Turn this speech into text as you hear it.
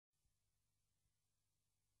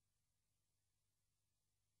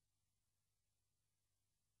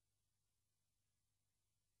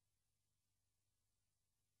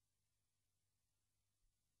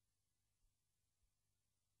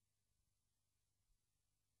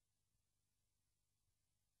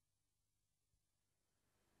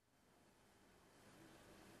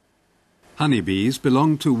Honeybees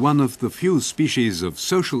belong to one of the few species of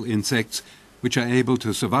social insects which are able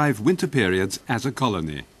to survive winter periods as a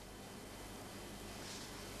colony.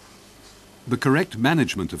 The correct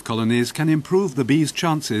management of colonies can improve the bees'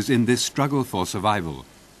 chances in this struggle for survival.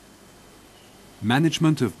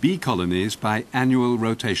 Management of bee colonies by annual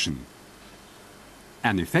rotation.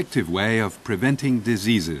 An effective way of preventing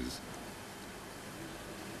diseases.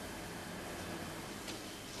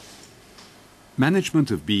 Management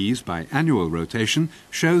of bees by annual rotation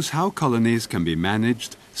shows how colonies can be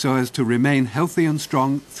managed so as to remain healthy and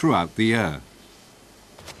strong throughout the year.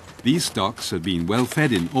 These stocks have been well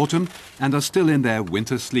fed in autumn and are still in their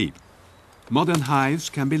winter sleep. Modern hives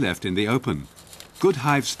can be left in the open. Good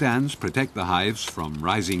hive stands protect the hives from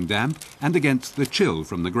rising damp and against the chill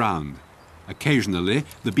from the ground. Occasionally,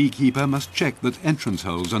 the beekeeper must check that entrance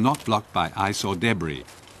holes are not blocked by ice or debris.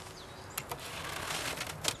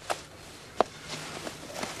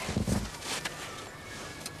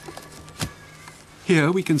 Here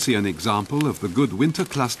we can see an example of the good winter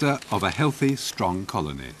cluster of a healthy, strong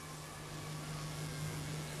colony.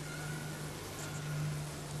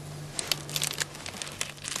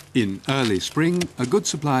 In early spring, a good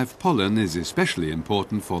supply of pollen is especially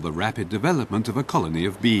important for the rapid development of a colony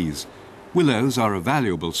of bees. Willows are a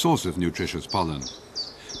valuable source of nutritious pollen.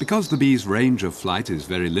 Because the bees' range of flight is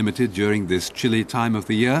very limited during this chilly time of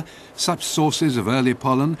the year, such sources of early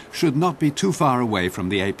pollen should not be too far away from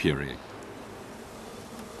the apiary.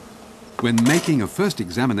 When making a first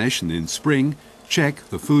examination in spring, check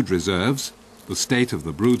the food reserves, the state of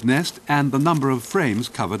the brood nest and the number of frames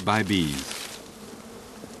covered by bees.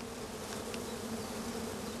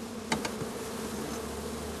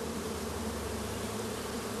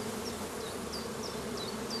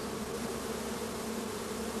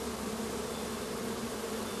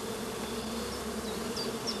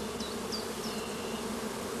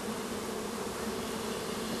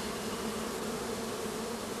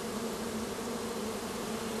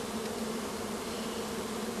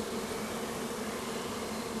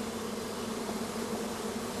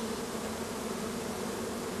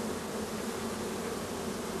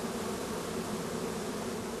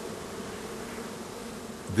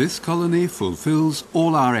 This colony fulfills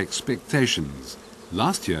all our expectations.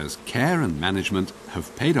 Last year's care and management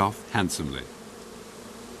have paid off handsomely.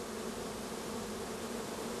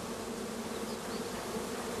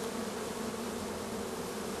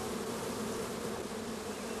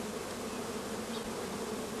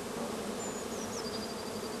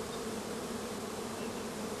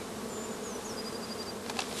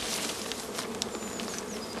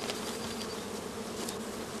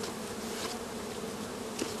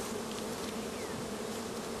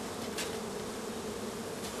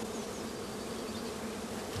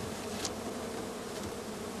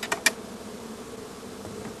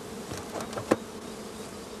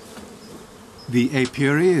 The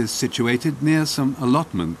apiary is situated near some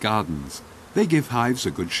allotment gardens. They give hives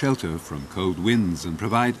a good shelter from cold winds and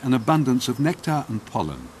provide an abundance of nectar and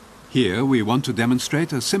pollen. Here we want to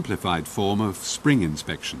demonstrate a simplified form of spring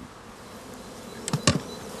inspection.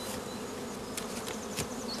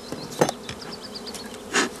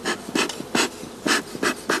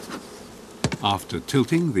 After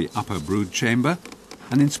tilting the upper brood chamber,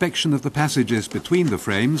 an inspection of the passages between the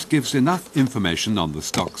frames gives enough information on the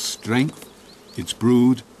stock's strength, its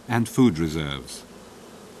brood and food reserves.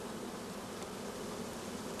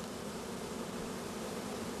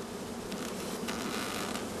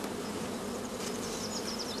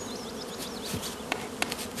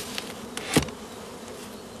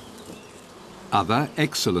 Other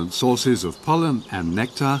excellent sources of pollen and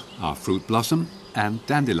nectar are fruit blossom and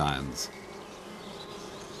dandelions.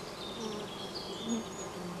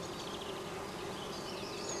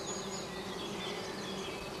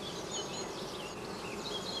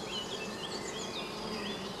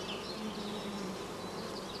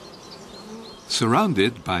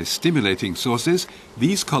 Surrounded by stimulating sources,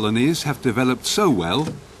 these colonies have developed so well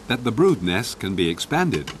that the brood nest can be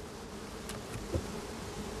expanded.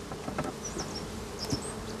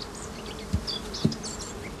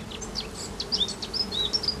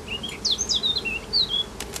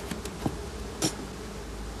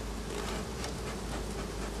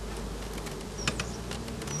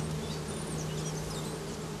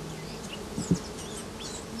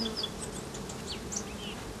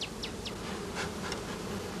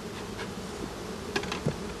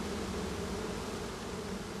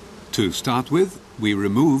 To start with, we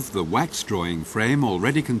remove the wax drawing frame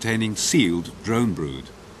already containing sealed drone brood.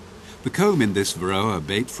 The comb in this Varroa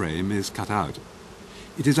bait frame is cut out.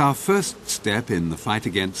 It is our first step in the fight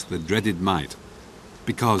against the dreaded mite.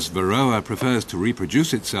 Because Varroa prefers to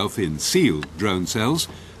reproduce itself in sealed drone cells,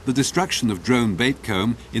 the destruction of drone bait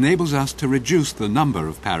comb enables us to reduce the number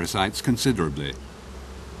of parasites considerably.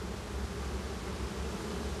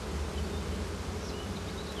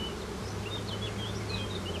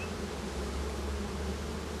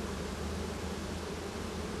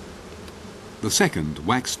 The second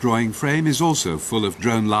wax drawing frame is also full of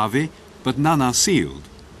drone larvae, but none are sealed.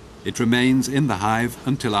 It remains in the hive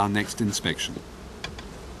until our next inspection.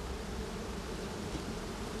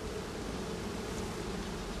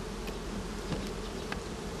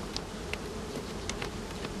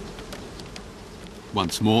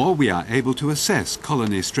 Once more, we are able to assess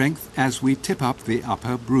colony strength as we tip up the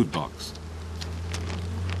upper brood box.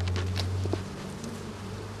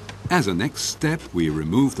 As a next step, we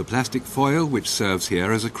remove the plastic foil which serves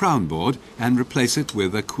here as a crown board and replace it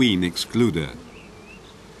with a queen excluder.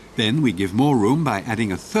 Then we give more room by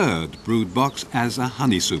adding a third brood box as a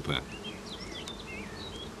honey super.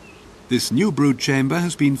 This new brood chamber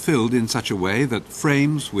has been filled in such a way that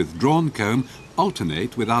frames with drawn comb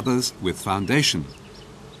alternate with others with foundation.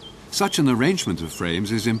 Such an arrangement of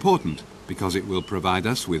frames is important because it will provide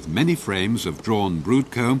us with many frames of drawn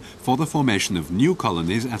brood comb for the formation of new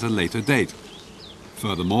colonies at a later date.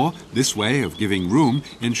 Furthermore, this way of giving room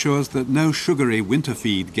ensures that no sugary winter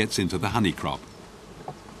feed gets into the honey crop.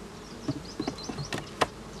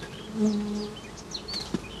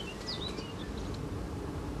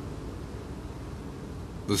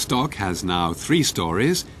 The stock has now 3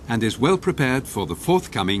 stories and is well prepared for the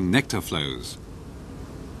forthcoming nectar flows.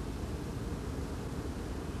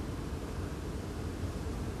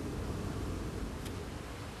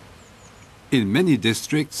 In many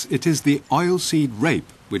districts, it is the oilseed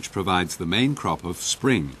rape which provides the main crop of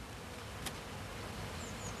spring.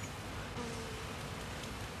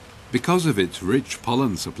 Because of its rich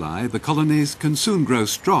pollen supply, the colonies can soon grow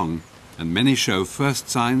strong, and many show first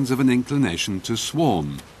signs of an inclination to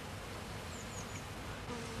swarm.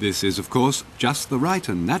 This is, of course, just the right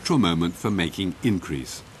and natural moment for making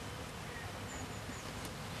increase.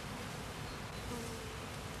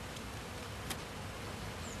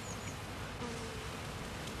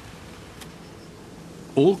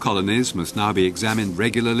 All colonies must now be examined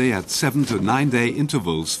regularly at 7 to 9 day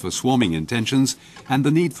intervals for swarming intentions and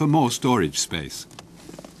the need for more storage space.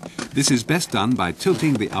 This is best done by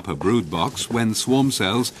tilting the upper brood box when swarm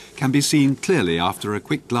cells can be seen clearly after a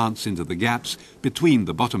quick glance into the gaps between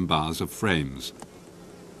the bottom bars of frames.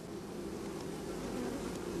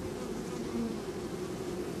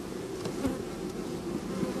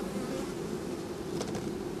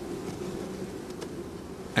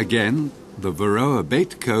 Again, the Varroa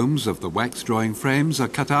bait combs of the wax drawing frames are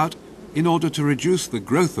cut out in order to reduce the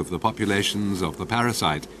growth of the populations of the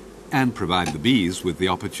parasite and provide the bees with the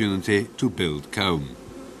opportunity to build comb.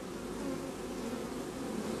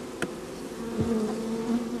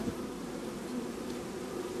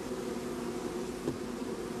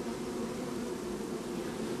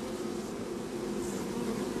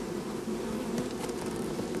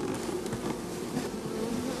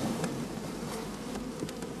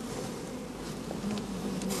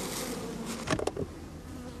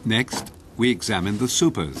 Next, we examine the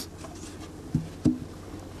supers.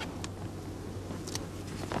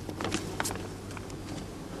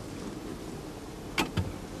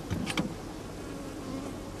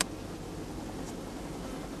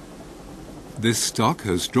 This stock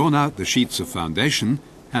has drawn out the sheets of foundation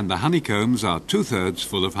and the honeycombs are 2/3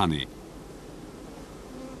 full of honey.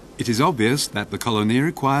 It is obvious that the colony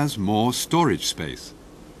requires more storage space.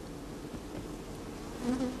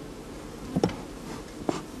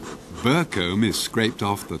 Burr comb is scraped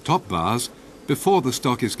off the top bars before the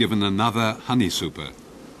stock is given another honey super.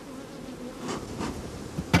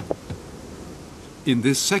 In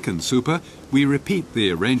this second super, we repeat the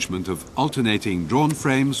arrangement of alternating drawn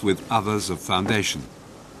frames with others of foundation.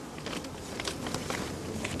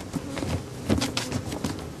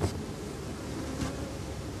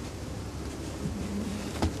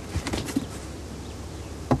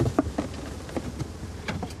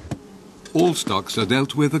 All stocks are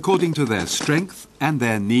dealt with according to their strength and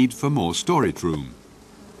their need for more storage room.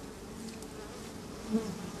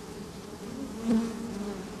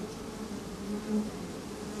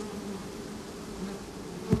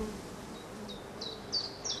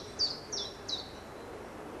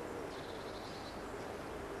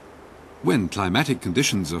 When climatic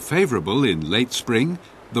conditions are favourable in late spring,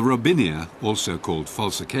 the Robinia, also called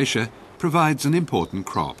false acacia, provides an important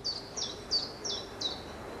crop.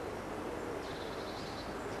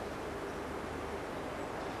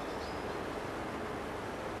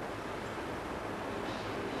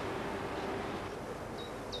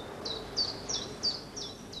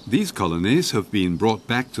 These colonies have been brought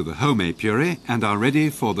back to the home apiary and are ready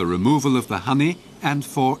for the removal of the honey and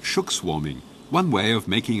for shook swarming, one way of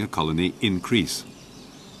making a colony increase.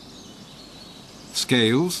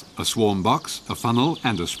 Scales, a swarm box, a funnel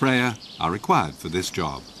and a sprayer are required for this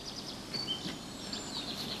job.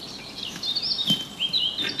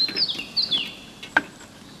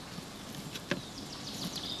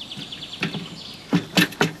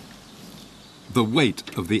 The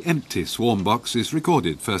weight of the empty swarm box is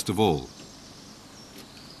recorded first of all.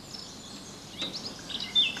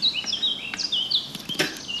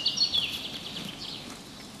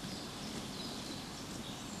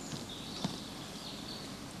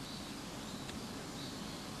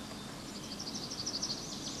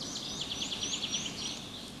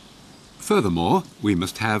 Furthermore, we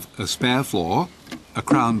must have a spare floor, a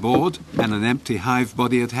crown board and an empty hive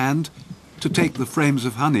body at hand to take the frames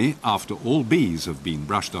of honey after all bees have been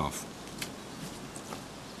brushed off.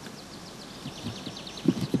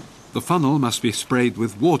 The funnel must be sprayed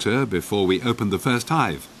with water before we open the first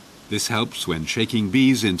hive. This helps when shaking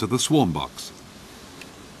bees into the swarm box.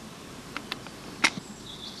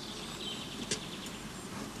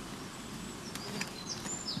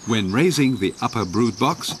 When raising the upper brood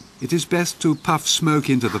box, it is best to puff smoke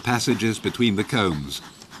into the passages between the combs.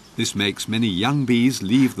 This makes many young bees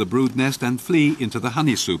leave the brood nest and flee into the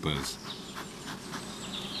honey supers.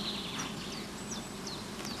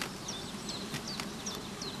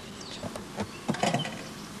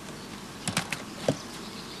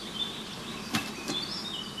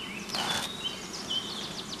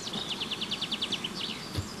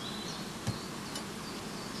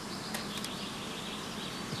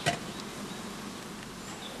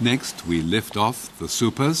 Next, we lift off the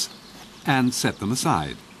supers and set them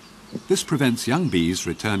aside. This prevents young bees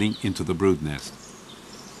returning into the brood nest.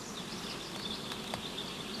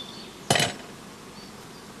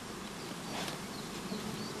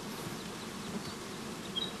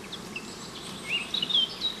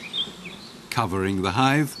 Covering the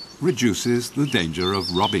hive reduces the danger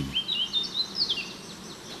of robbing.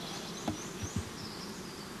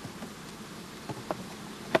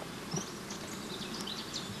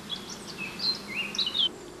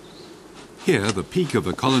 Here, the peak of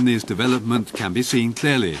the colony's development can be seen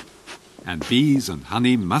clearly, and bees and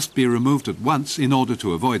honey must be removed at once in order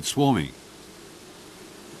to avoid swarming.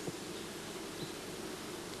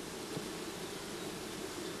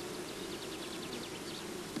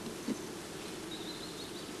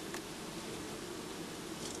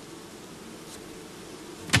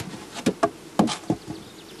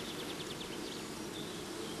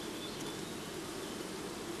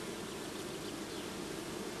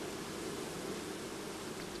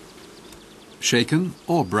 Shaken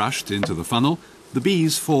or brushed into the funnel, the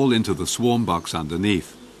bees fall into the swarm box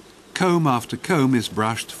underneath. Comb after comb is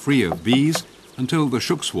brushed free of bees until the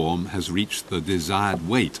shook swarm has reached the desired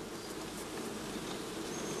weight.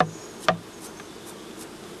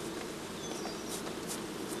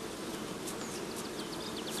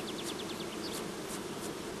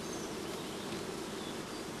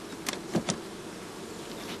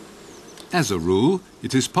 As a rule,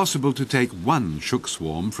 it is possible to take one shook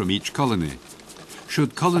swarm from each colony.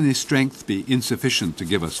 Should colony strength be insufficient to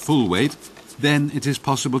give us full weight, then it is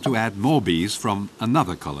possible to add more bees from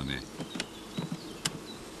another colony.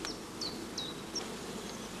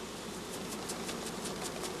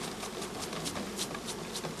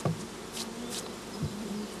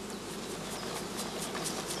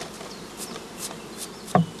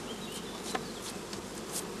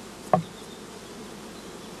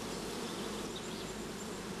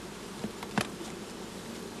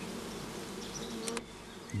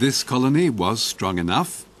 This colony was strong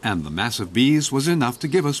enough, and the mass of bees was enough to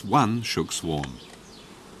give us one shook swarm.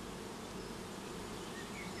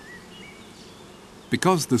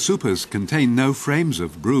 Because the supers contain no frames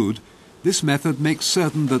of brood, this method makes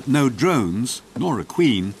certain that no drones, nor a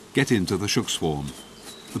queen, get into the shook swarm.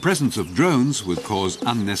 The presence of drones would cause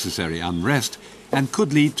unnecessary unrest and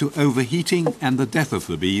could lead to overheating and the death of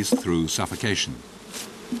the bees through suffocation.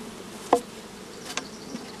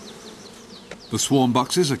 The swarm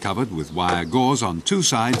boxes are covered with wire gauze on two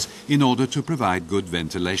sides in order to provide good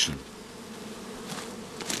ventilation.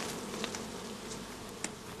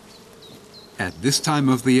 At this time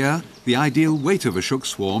of the year, the ideal weight of a shook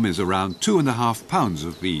swarm is around 2.5 pounds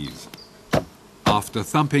of bees. After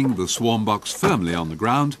thumping the swarm box firmly on the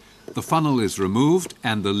ground, the funnel is removed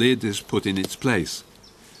and the lid is put in its place.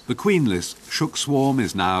 The queenless shook swarm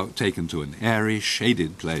is now taken to an airy,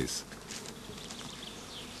 shaded place.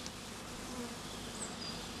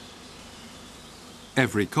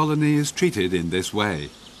 Every colony is treated in this way.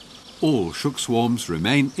 All shook swarms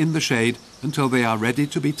remain in the shade until they are ready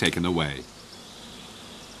to be taken away.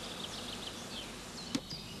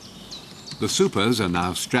 The supers are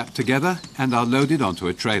now strapped together and are loaded onto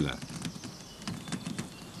a trailer.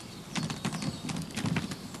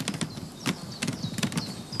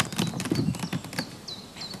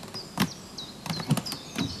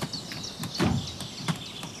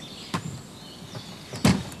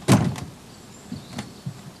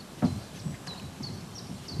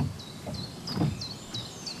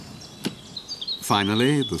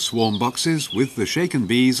 Finally, the swarm boxes with the shaken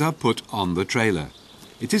bees are put on the trailer.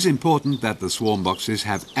 It is important that the swarm boxes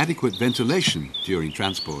have adequate ventilation during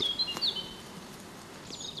transport.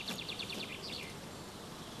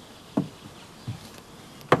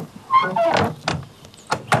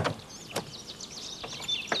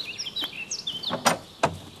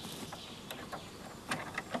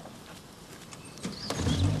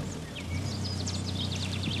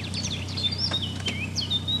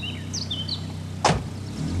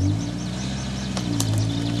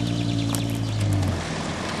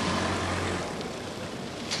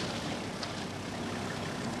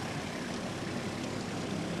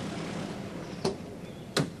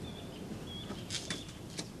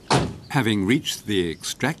 Having reached the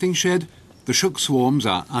extracting shed, the shook swarms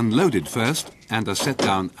are unloaded first and are set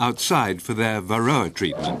down outside for their Varroa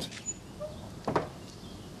treatment.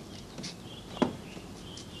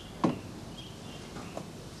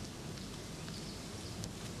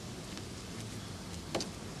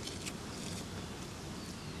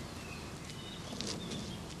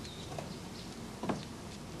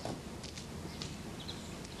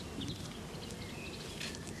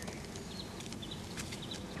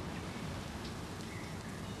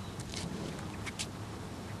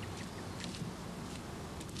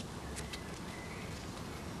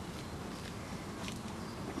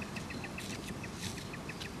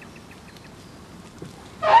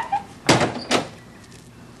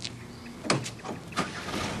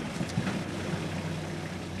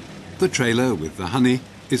 The trailer with the honey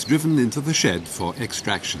is driven into the shed for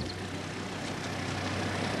extraction.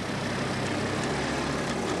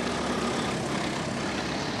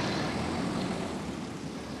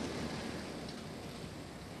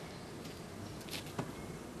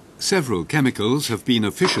 Several chemicals have been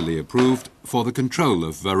officially approved for the control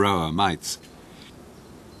of Varroa mites.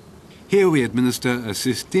 Here we administer a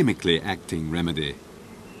systemically acting remedy.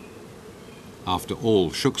 After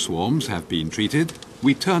all shook swarms have been treated,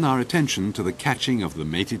 we turn our attention to the catching of the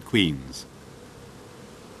mated queens.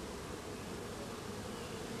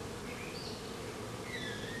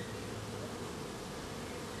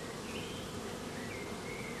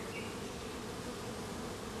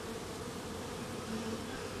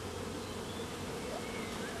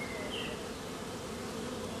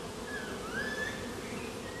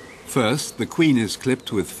 First, the queen is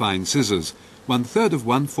clipped with fine scissors. 1/3 of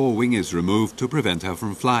one forewing is removed to prevent her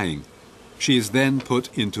from flying. She is then put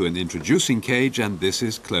into an introducing cage and this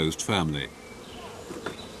is closed firmly.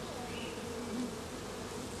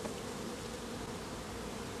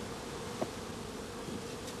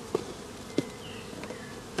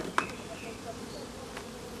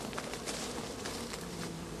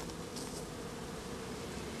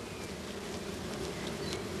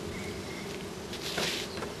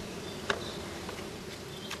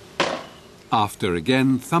 After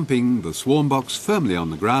again thumping the swarm box firmly on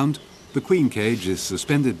the ground, the queen cage is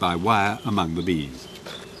suspended by wire among the bees.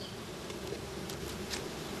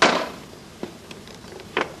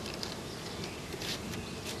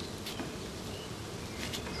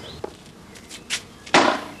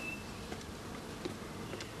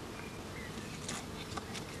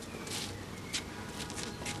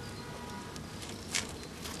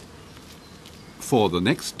 For the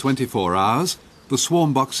next 24 hours, the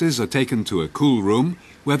swarm boxes are taken to a cool room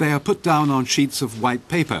where they are put down on sheets of white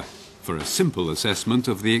paper for a simple assessment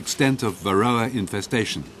of the extent of Varroa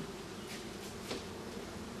infestation.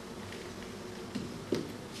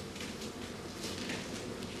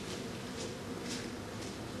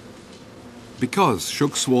 Because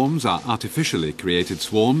shook swarms are artificially created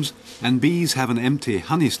swarms and bees have an empty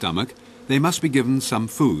honey stomach, they must be given some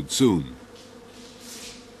food soon.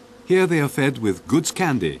 Here they are fed with goods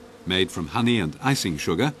candy, made from honey and icing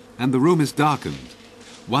sugar, and the room is darkened.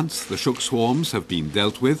 Once the shook swarms have been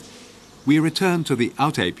dealt with, we return to the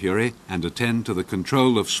out-apiary and attend to the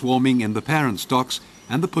control of swarming in the parent stocks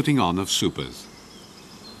and the putting on of supers.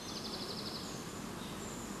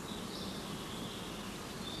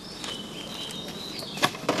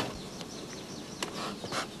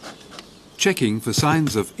 Checking for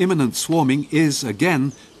signs of imminent swarming is,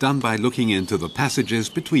 again, done by looking into the passages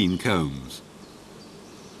between combs.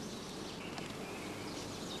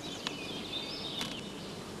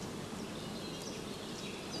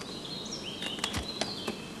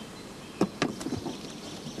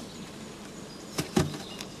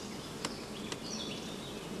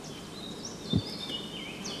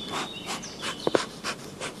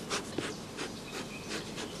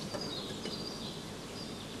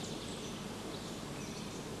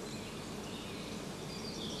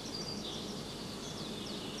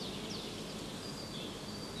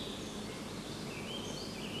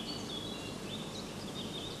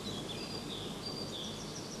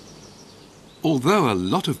 Although a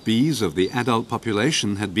lot of bees of the adult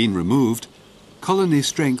population had been removed, colony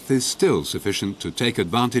strength is still sufficient to take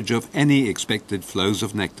advantage of any expected flows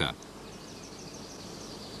of nectar.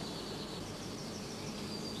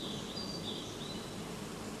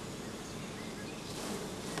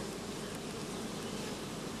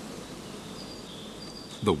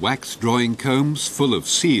 The wax drawing combs full of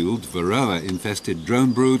sealed Varroa-infested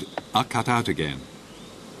drone brood are cut out again.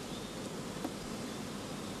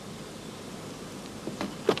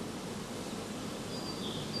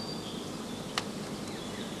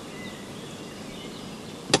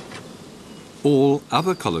 All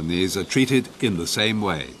other colonies are treated in the same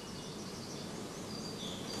way.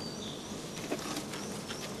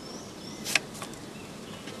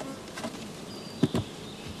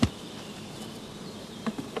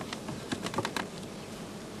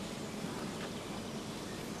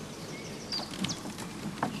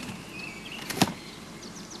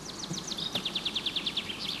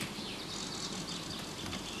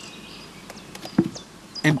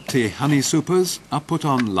 Empty honey supers are put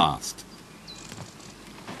on last.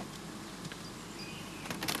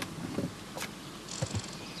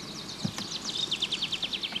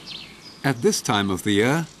 At this time of the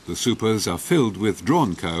year, the supers are filled with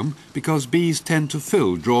drawn comb because bees tend to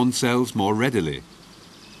fill drawn cells more readily.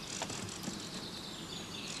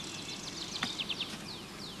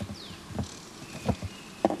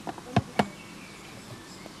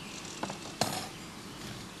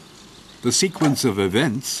 The sequence of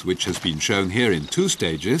events, which has been shown here in two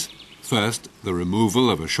stages, first the removal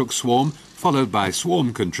of a shook swarm, followed by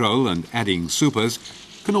swarm control and adding supers,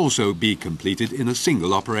 can also be completed in a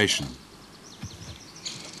single operation.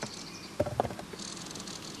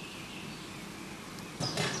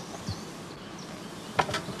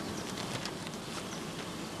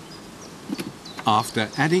 After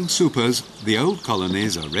adding supers, the old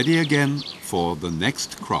colonies are ready again for the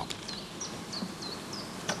next crop.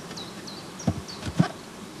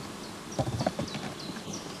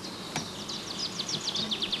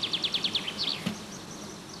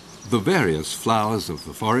 The various flowers of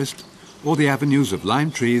the forest or the avenues of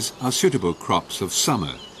lime trees are suitable crops of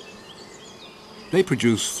summer. They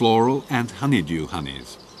produce floral and honeydew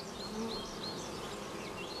honeys.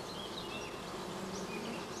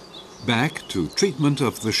 Back to treatment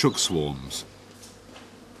of the shook swarms.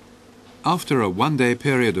 After a one-day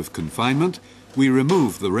period of confinement, we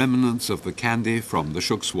remove the remnants of the candy from the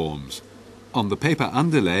shook swarms. On the paper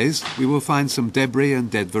underlays, we will find some debris and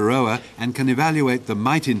dead varroa and can evaluate the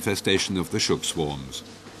mite infestation of the shook swarms.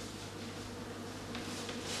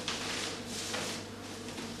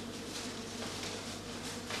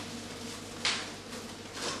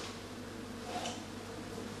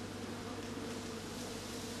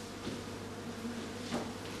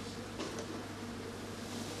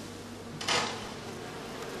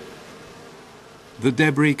 The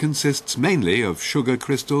debris consists mainly of sugar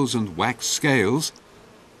crystals and wax scales,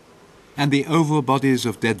 and the oval bodies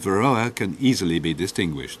of dead varroa can easily be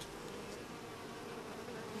distinguished.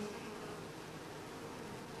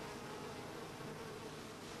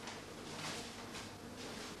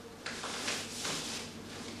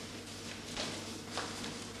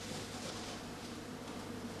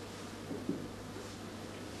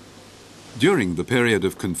 During the period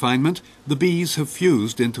of confinement, the bees have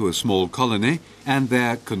fused into a small colony, and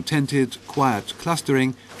their contented, quiet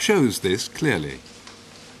clustering shows this clearly.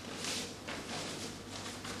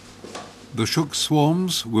 The shook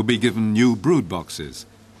swarms will be given new brood boxes.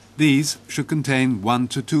 These should contain 1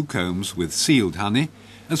 to 2 combs with sealed honey,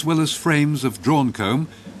 as well as frames of drawn comb,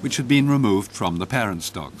 which had been removed from the parent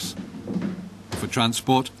stocks. For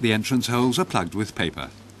transport, the entrance holes are plugged with paper.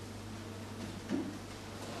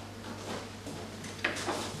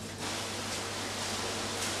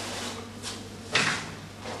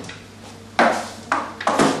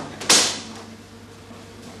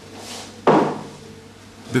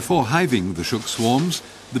 Before hiving the shook swarms,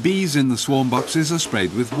 the bees in the swarm boxes are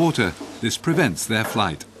sprayed with water. This prevents their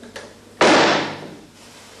flight.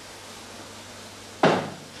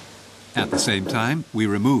 At the same time, we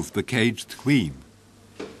remove the caged queen.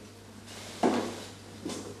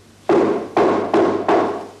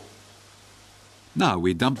 Now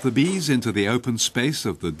we dump the bees into the open space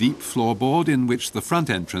of the deep floorboard in which the front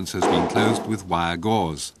entrance has been closed with wire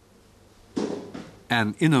gauze.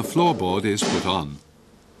 An inner floorboard is put on.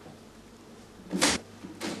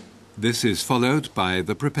 This is followed by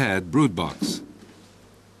the prepared brood box.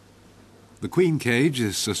 The queen cage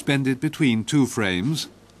is suspended between 2 frames,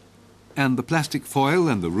 and the plastic foil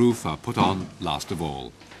and the roof are put on last of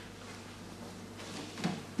all.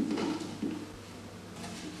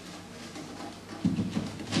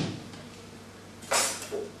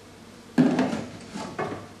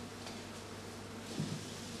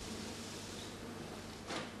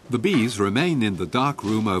 The bees remain in the dark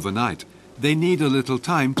room overnight. They need a little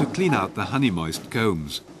time to clean out the honey-moist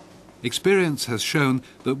combs. Experience has shown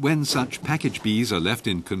that when such package bees are left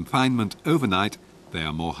in confinement overnight, they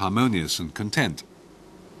are more harmonious and content.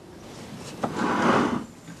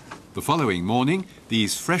 The following morning,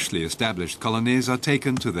 these freshly established colonies are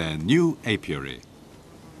taken to their new apiary.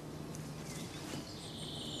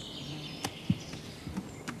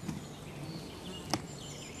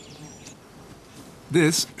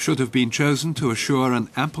 This should have been chosen to assure an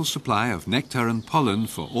ample supply of nectar and pollen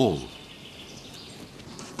for all.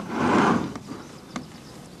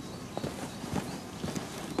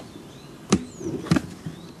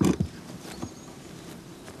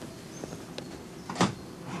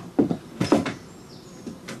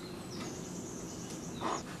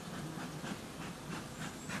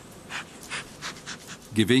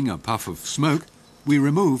 Giving a puff of smoke, we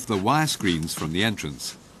remove the wire screens from the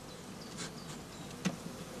entrance.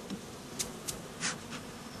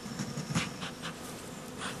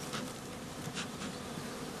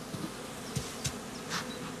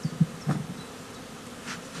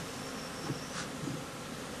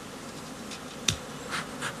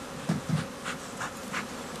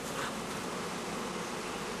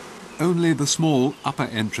 Only the small upper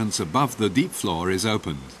entrance above the deep floor is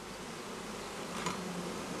opened.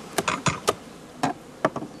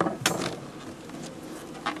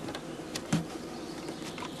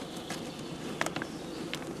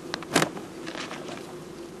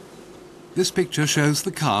 This picture shows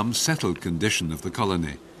the calm, settled condition of the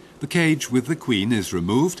colony. The cage with the queen is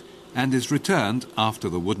removed and is returned after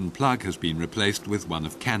the wooden plug has been replaced with one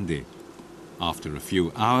of candy. After a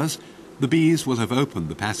few hours, the bees will have opened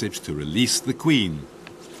the passage to release the queen.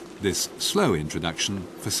 This slow introduction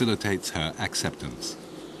facilitates her acceptance.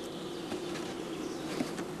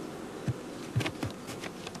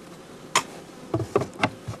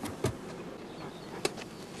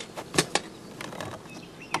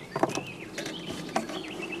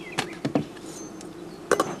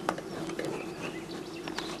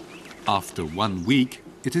 After 1 week,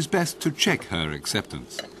 it is best to check her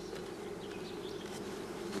acceptance.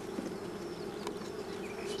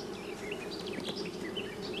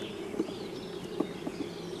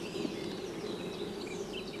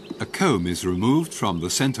 A comb is removed from the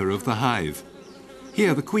center of the hive.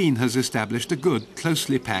 Here the queen has established a good,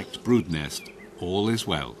 closely packed brood nest. All is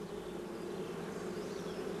well.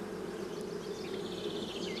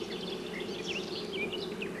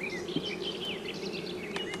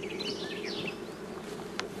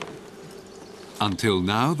 Until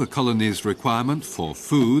now, the colony's requirement for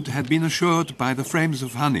food had been assured by the frames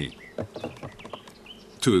of honey.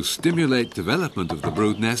 To stimulate development of the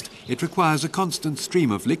brood nest, it requires a constant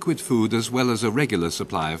stream of liquid food as well as a regular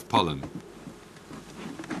supply of pollen.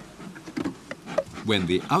 When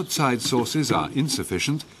the outside sources are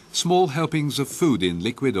insufficient, small helpings of food in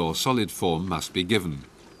liquid or solid form must be given.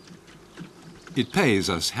 It pays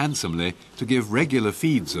us handsomely to give regular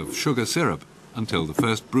feeds of sugar syrup until the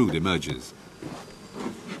first brood emerges.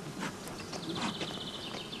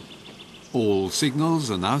 All signals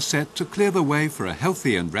are now set to clear the way for a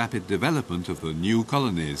healthy and rapid development of the new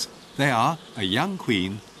colonies. They are a young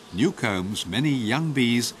queen, new combs, many young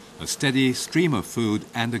bees, a steady stream of food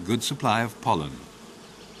and a good supply of pollen.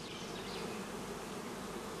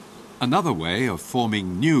 Another way of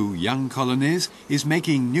forming new young colonies is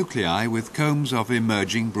making nuclei with combs of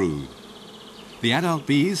emerging brood. The adult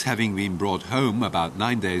bees, having been brought home about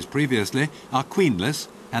 9 days previously, are queenless,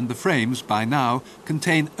 and the frames by now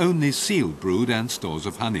contain only sealed brood and stores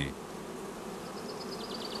of honey.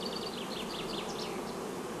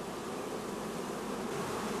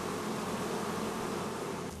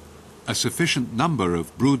 A sufficient number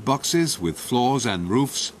of brood boxes with floors and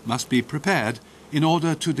roofs must be prepared in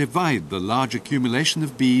order to divide the large accumulation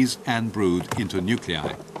of bees and brood into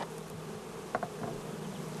nuclei.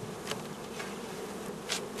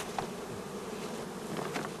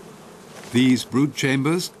 These brood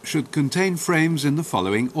chambers should contain frames in the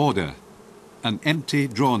following order: an empty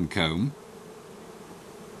drawn comb,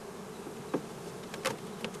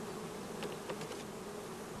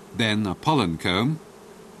 then a pollen comb,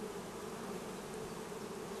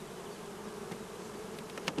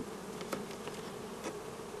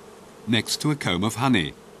 next to a comb of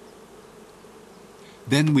honey.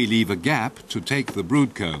 Then we leave a gap to take the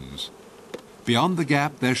brood combs. Beyond the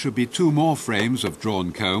gap there should be 2 more frames of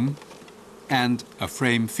drawn comb and a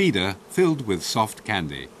frame feeder filled with soft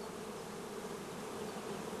candy.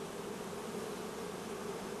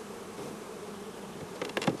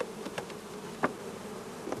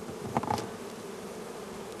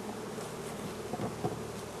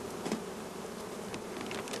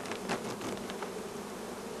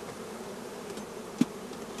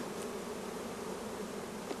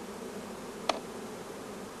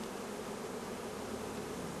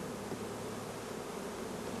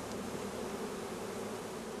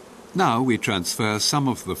 Now we transfer some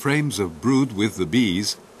of the frames of brood with the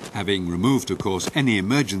bees, having removed, of course, any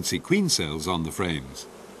emergency queen cells on the frames.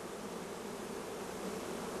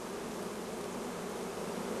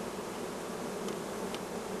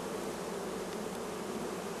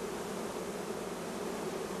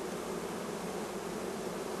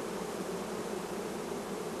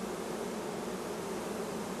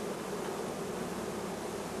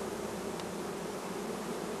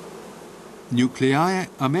 Nuclei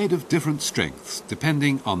are made of different strengths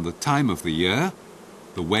depending on the time of the year,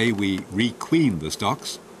 the way we requeen the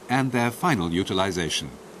stocks, and their final utilization.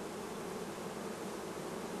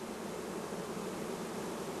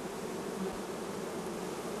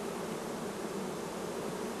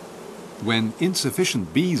 When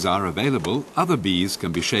insufficient bees are available, other bees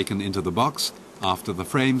can be shaken into the box after the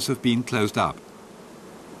frames have been closed up.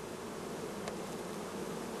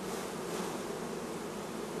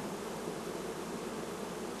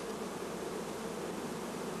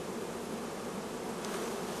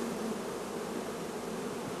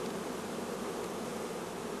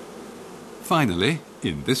 Finally,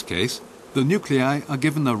 in this case, the nuclei are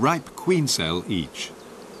given a ripe queen cell each.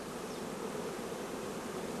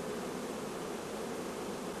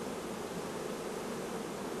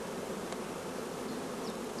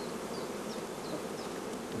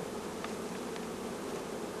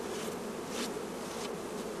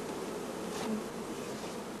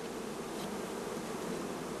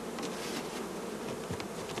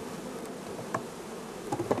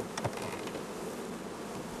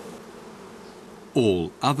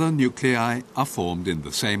 All other nuclei are formed in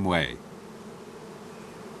the same way.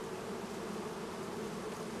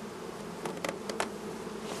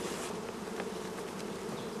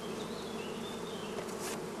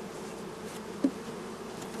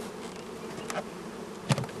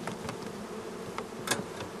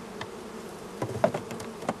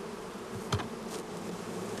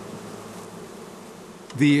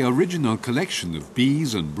 The original collection of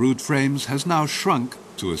bees and brood frames has now shrunk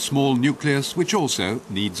to a small nucleus which also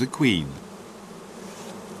needs a queen.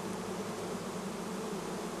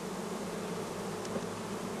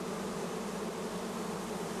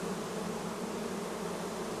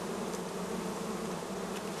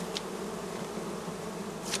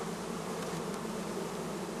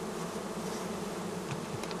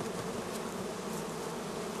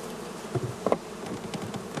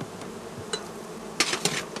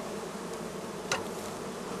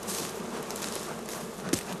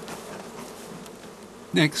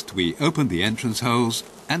 Next, we open the entrance holes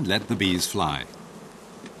and let the bees fly.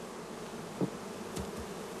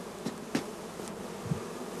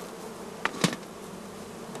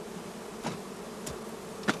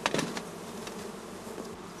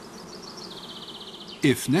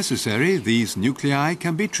 If necessary, these nuclei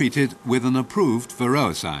can be treated with an approved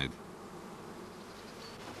varroacide.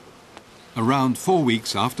 Around 4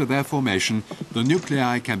 weeks after their formation, the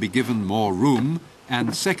nuclei can be given more room,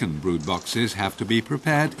 and second brood boxes have to be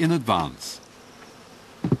prepared in advance.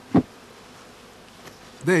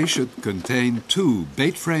 They should contain 2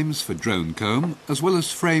 bait frames for drone comb, as well as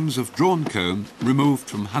frames of drawn comb removed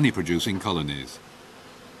from honey-producing colonies.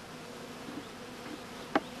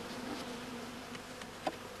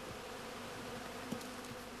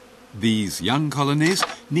 These young colonies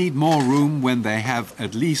need more room when they have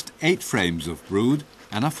at least 8 frames of brood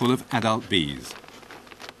and are full of adult bees.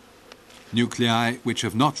 Nuclei which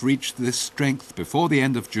have not reached this strength before the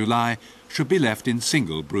end of July should be left in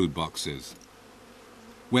single brood boxes.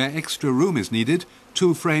 Where extra room is needed,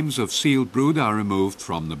 2 frames of sealed brood are removed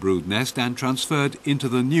from the brood nest and transferred into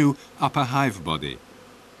the new upper hive body.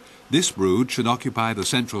 This brood should occupy the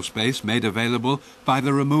central space made available by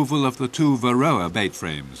the removal of the 2 Varroa bait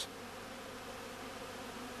frames.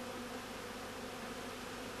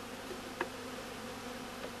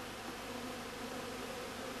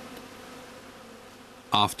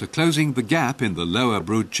 After closing the gap in the lower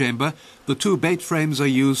brood chamber, the 2 bait frames are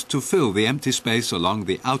used to fill the empty space along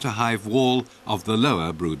the outer hive wall of the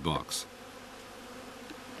lower brood box.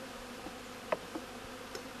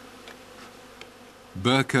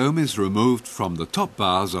 Burr comb is removed from the top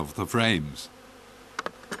bars of the frames.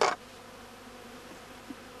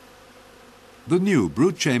 The new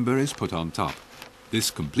brood chamber is put on top.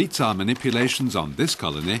 This completes our manipulations on this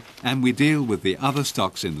colony, and we deal with the other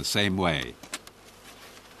stocks in the same way.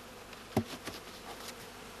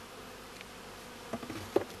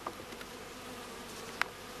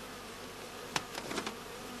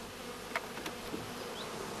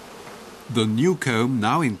 The new comb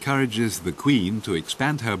now encourages the queen to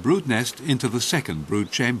expand her brood nest into the second brood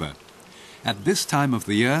chamber. At this time of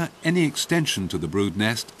the year, any extension to the brood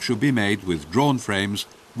nest should be made with drawn frames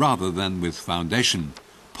rather than with foundation.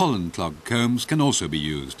 Pollen-clogged combs can also be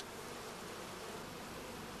used.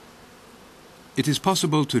 It is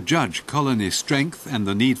possible to judge colony strength and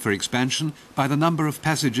the need for expansion by the number of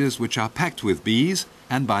passages which are packed with bees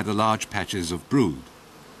and by the large patches of brood.